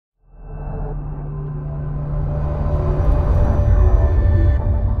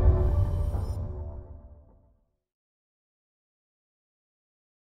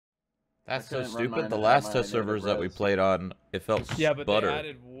That's so stupid. The last test servers that we played on, it felt but butter. they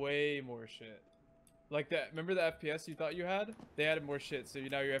added way more shit. Like that. Remember the FPS you thought you had? They added more shit, so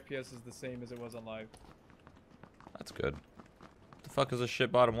now your FPS is the same as it was on live. That's good. What the fuck is this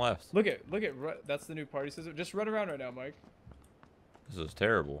shit bottom left? Look at. That's the new party system. Just run around right now, Mike. This is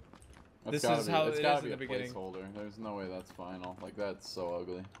terrible. This is how it is in the beginning. Placeholder. There's no way that's final. Like that's so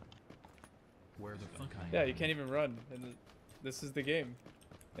ugly. Where the fuck I am? Yeah, you can't even run. And this is the game,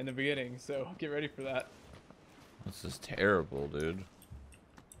 in the beginning. So get ready for that. This is terrible, dude.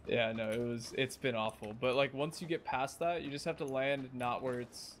 Yeah, no, it's been awful. But like once you get past that, you just have to land not where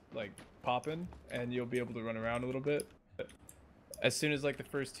it's like popping, and you'll be able to run around a little bit. But as soon as like the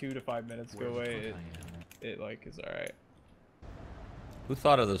first 2 to 5 minutes go away, it like is all right. Who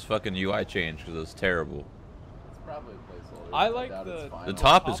thought of this fucking UI change? Because it's terrible. It's probably a placeholder. I like the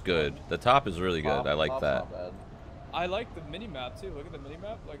top is good. The top is really good. I like that. I like the mini map too. Look at the mini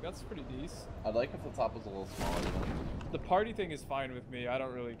map. Like that's pretty decent. I'd like if the top was a little smaller. The party thing is fine with me. I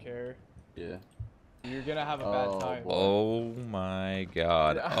don't really care. Yeah. You're gonna have a bad time. Oh my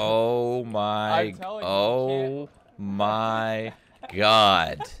god. Oh my. Oh my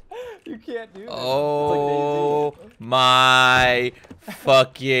god. You can't do that. Oh my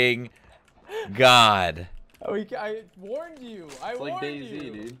fucking god. Oh, I warned you. I warned DayZ,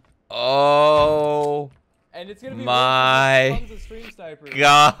 you. Dude. Oh. And it's gonna be my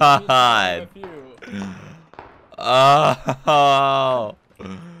god. Oh.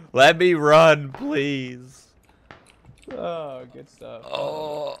 Let me run, please. Oh, good stuff.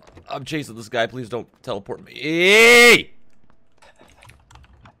 Oh, I'm chasing this guy. Please don't teleport me. Eee!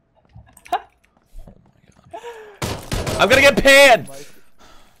 Oh my god. I'm gonna get panned!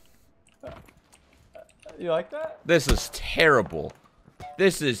 You like that? This is terrible.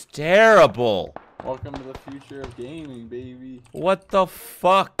 This is terrible. Welcome to the future of gaming, baby. What the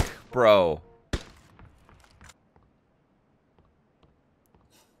fuck, bro?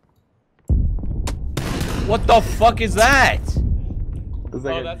 What the fuck is that? Oh,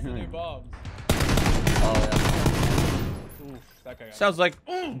 that's the new bombs. Oh, yeah. Oof, that guy got Sounds like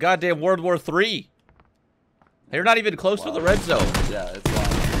goddamn World War III. You're not even close to the red zone. Yeah, it's long.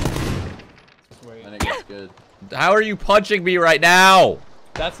 Wait. I think it's good. How are you punching me right now?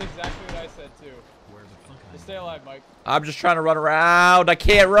 That's exactly what I said too. Just stay alive, Mike. I'm just trying to run around. I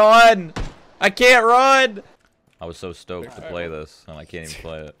can't run. I can't run. I was so stoked to play this, and I can't even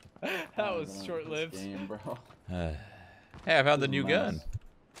play it. That was short-lived. Hey, I found the new gun.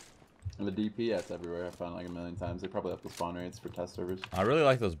 And the DP that's everywhere. I found like a million times. They probably have the spawn rates for test servers. I really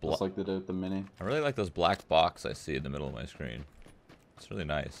like those Just like they did with the mini. I really like those black box I see in the middle of my screen. It's really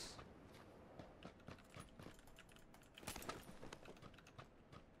nice.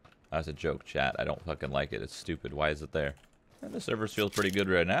 That's a joke, chat. I don't fucking like it. It's stupid. Why is it there? And the server feels pretty good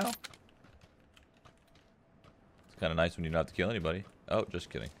right now. It's kind of nice when you don't have to kill anybody. Oh, just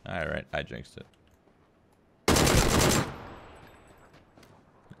kidding. Alright, I jinxed it.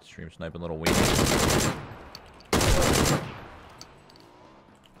 Stream sniping little weenie.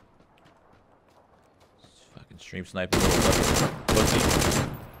 Fucking stream sniping little fucking pussy.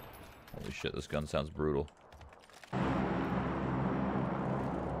 Holy shit, this gun sounds brutal.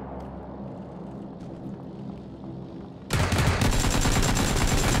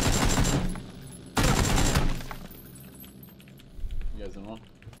 You guys in one?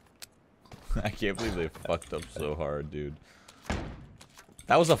 I can't believe they fucked up so hard, dude.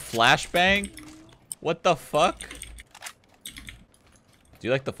 That was a flashbang? What the fuck? Do you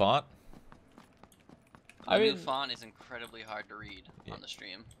like the font? The new font is incredibly hard to read on the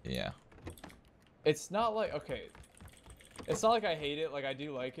stream. Yeah. It's not like, okay. It's not like I hate it, like I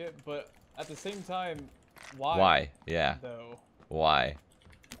do like it, but at the same time, why? Why? Yeah. Though. Why?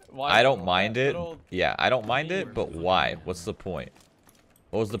 Why? I don't mind it. Yeah, I don't mind it, but why? What's the point?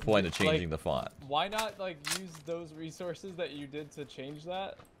 What was the point of changing the font? Why not like use those resources that you did to change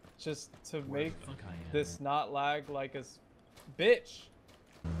that, just to make this not lag like a bitch?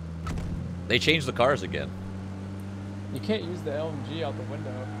 They changed the cars again. You can't use the LMG out the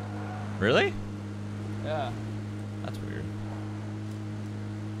window. Really? Yeah. That's weird.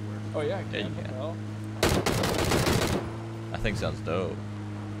 Oh yeah, Yeah, you what the can. hell? That thing sounds dope.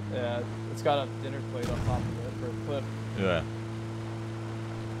 Yeah, it's got a dinner plate on top of it for a clip. Yeah.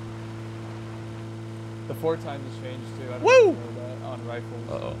 The 4 times has changed too. I don't Woo! know that on rifles.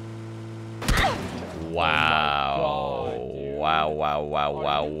 Uh-oh. Wow. Wow, wow, wow,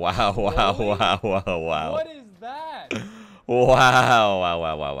 wow, wow, wow, wow, wow, wow. What is that? Wow, wow, wow,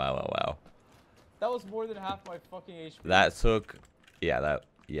 wow, wow, wow, wow. That was more than half my fucking HP. That took, yeah, that,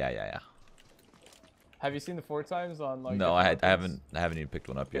 yeah. Have you seen the 4x on like? No, different I weapons? haven't even picked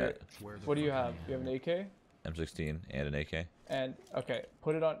one up yet. What do you have? You have an AK? M16 and an AK. And okay,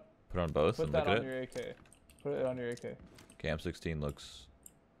 put it on. Put it on both Put and that look at on it. your AK. Put it on your AK. Okay, M16 looks.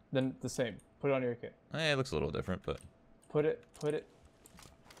 Then the same. Put it on your AK. It looks a little different, but. Put it.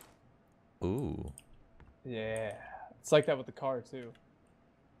 Ooh. Yeah. It's like that with the car too.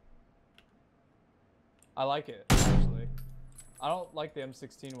 I like it actually. I don't like the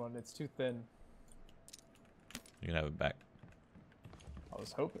M16 one. It's too thin. You can have it back. I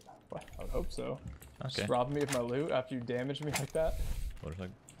was hoping. I would hope so. Okay. Just rob me of my loot after you damage me like that.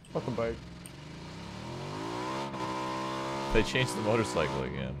 Motorcycle. Fucking bike. They changed the motorcycle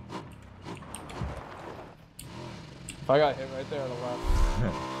again. If I got hit right there on the left,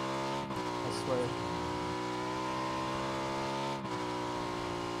 I swear.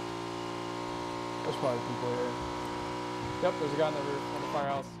 There's probably people here. Yep, there's a guy on the roof, on the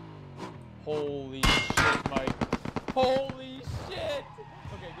firehouse. Holy shit, Mike. Holy shit!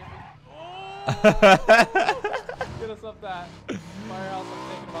 Okay, get me. Oh! Get us up that firehouse. I'm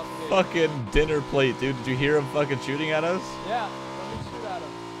thinking about the game. Fucking dinner plate, dude. Did you hear him fucking shooting at us? Yeah, let me shoot at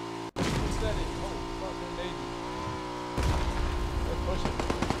him. He's steady. Oh, fuck, they're nading. Let's push it.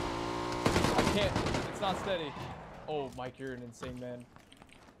 I can't. It's not steady. Oh, Mike, you're an insane man.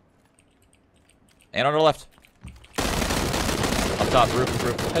 And on the left. Up top, roof.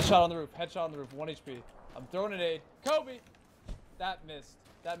 Headshot on the roof. Headshot on the roof. 1 HP. I'm throwing an aid. Kobe! That missed.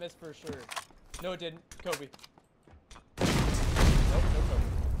 That missed for sure. No, it didn't. Kobe. Nope, no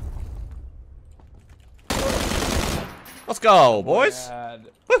Kobe. Let's go, boys.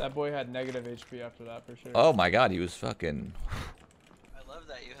 That boy had negative HP after that for sure. Oh my god, he was fucking. I love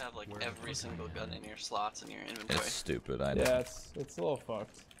that you have like every single gun in your slots in your inventory. It's stupid. I know. Yeah, it's a little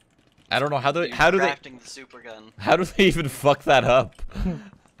fucked. I don't know how You're do they crafting the super gun. how do they even fuck that up?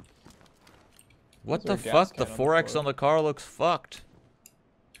 What the Is there a gas fuck? The can on the 4x floor? on the car looks fucked.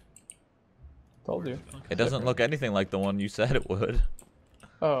 Told you. It doesn't look anything like the one you said it would.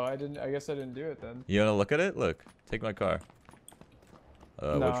 Oh, I guess I didn't do it then. You wanna look at it? Look, take my car.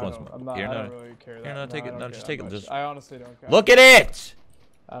 No, which I one's don't, mine? I'm not, Here, I no. don't really care that Here, no, take I it. don't No, care just that take it. much. Just I honestly don't care. look at it.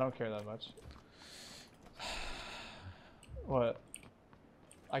 I don't care that much. What?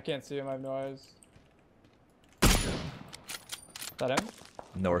 I can't see him. I have no eyes. That him?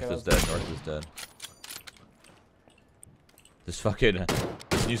 North Okay, is dead. North is dead. This fucking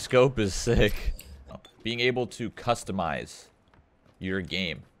new scope is sick. Being able to customize your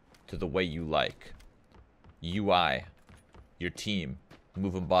game to the way you like. UI, your team,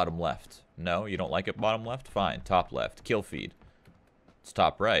 move them bottom left. No, you don't like it bottom left? Fine. Top left. Kill feed. It's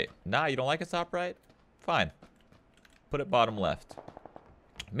top right. Nah, you don't like it top right? Fine. Put it bottom left.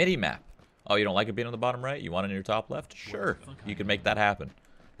 MIDI map. Oh, you don't like it being on the bottom right? You want it in your top left? Sure. You can make that happen.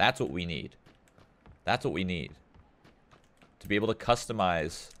 That's what we need. That's what we need. To be able to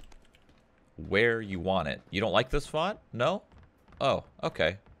customize where you want it. You don't like this font? No? Oh,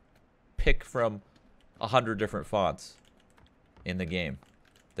 okay. Pick from 100 different fonts in the game.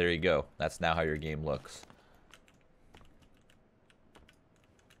 There you go. That's now how your game looks.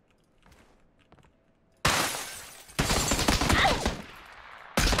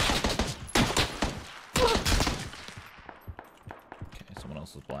 Okay, someone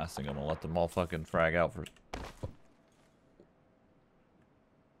else is blasting. I'm gonna let them all fucking frag out for...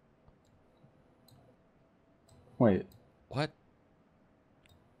 Wait. What?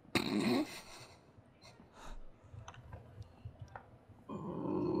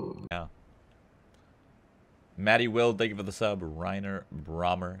 Yeah. Maddie Will, thank you for the sub. Reiner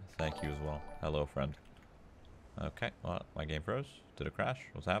Brommer, thank you as well. Hello, friend. Okay, well, my game froze. Did it crash?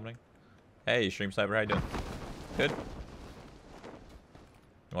 What's happening? Hey, Stream Cyber, how you doing? Good. You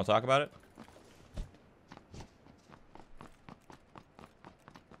want to talk about it?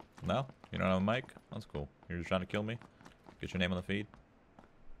 No? You don't have a mic? That's cool. You're just trying to kill me? Get your name on the feed?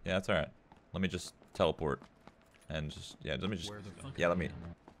 Yeah, that's alright. Let me just teleport. And just, yeah, let me just, yeah, let me,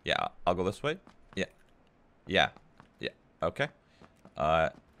 yeah, I'll go this way. Yeah. Yeah. Yeah. Okay. Yeah.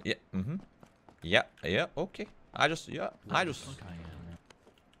 Mm-hmm. Yeah. Yeah. Okay. Yeah.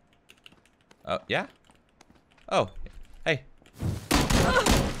 Yeah. Oh. Hey.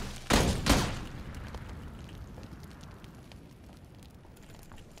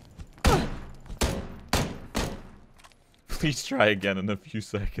 Please try again in a few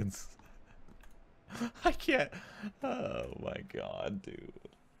seconds. I can't. Oh my god, dude.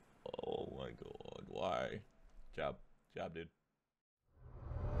 Oh my god. Why? Job, dude.